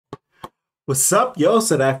What's up, yo?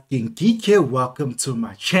 s.a.geek here. Welcome to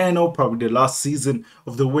my channel. Probably the last season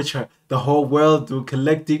of The Witcher the whole world will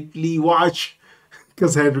collectively watch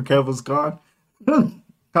because Henry Cavill's gone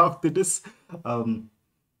after this.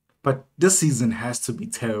 But this season has to be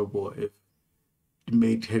terrible if it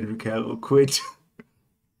made Henry Cavill quit.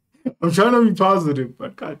 I'm trying to be positive,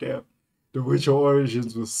 but goddamn, The Witcher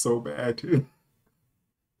Origins was so bad.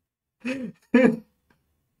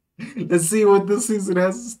 Let's see what this season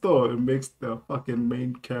has in store. It makes the fucking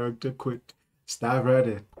main character quit. Let's dive right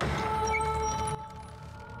in.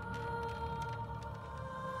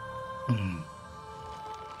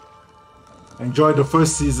 Enjoyed the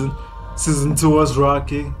first season. Season 2 was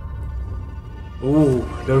rocky. Ooh,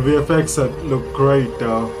 the VFX look great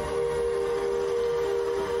though.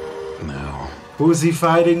 Now, who is he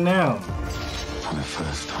fighting now? for the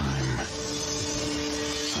first time,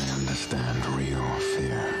 I understand real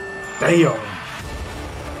fear. Damn.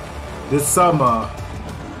 This summer,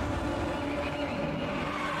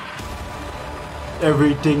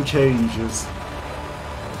 everything changes.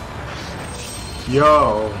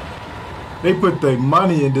 Yo, they put their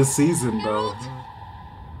money in this season though.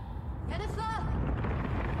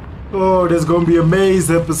 Oh, there's gonna be a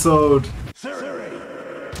maze episode.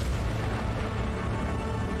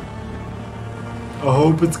 I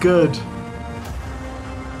hope it's good.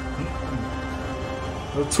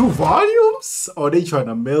 2 volumes? Oh, they trying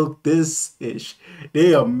to milk this ish.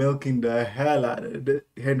 They are milking the hell out of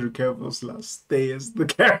Henry Cavill's last day as the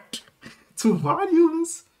character. 2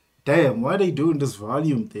 volumes? Damn, why are they doing this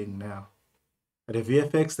volume thing now? Are the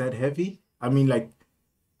VFX that heavy? I mean, like,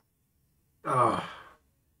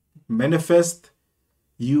 Manifest,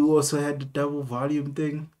 you also had the double volume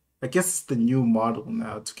thing. I guess it's the new model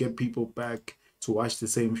now to get people back to watch the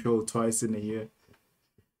same show twice in a year.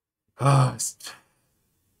 I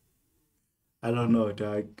don't know,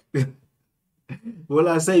 dog. Well,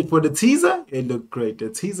 I say for the teaser, it looked great. The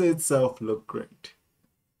teaser itself looked great.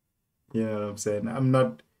 You know what I'm saying? I'm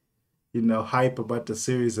not, hype about the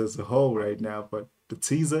series as a whole right now, but the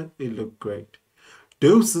teaser, it looked great.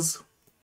 Deuces.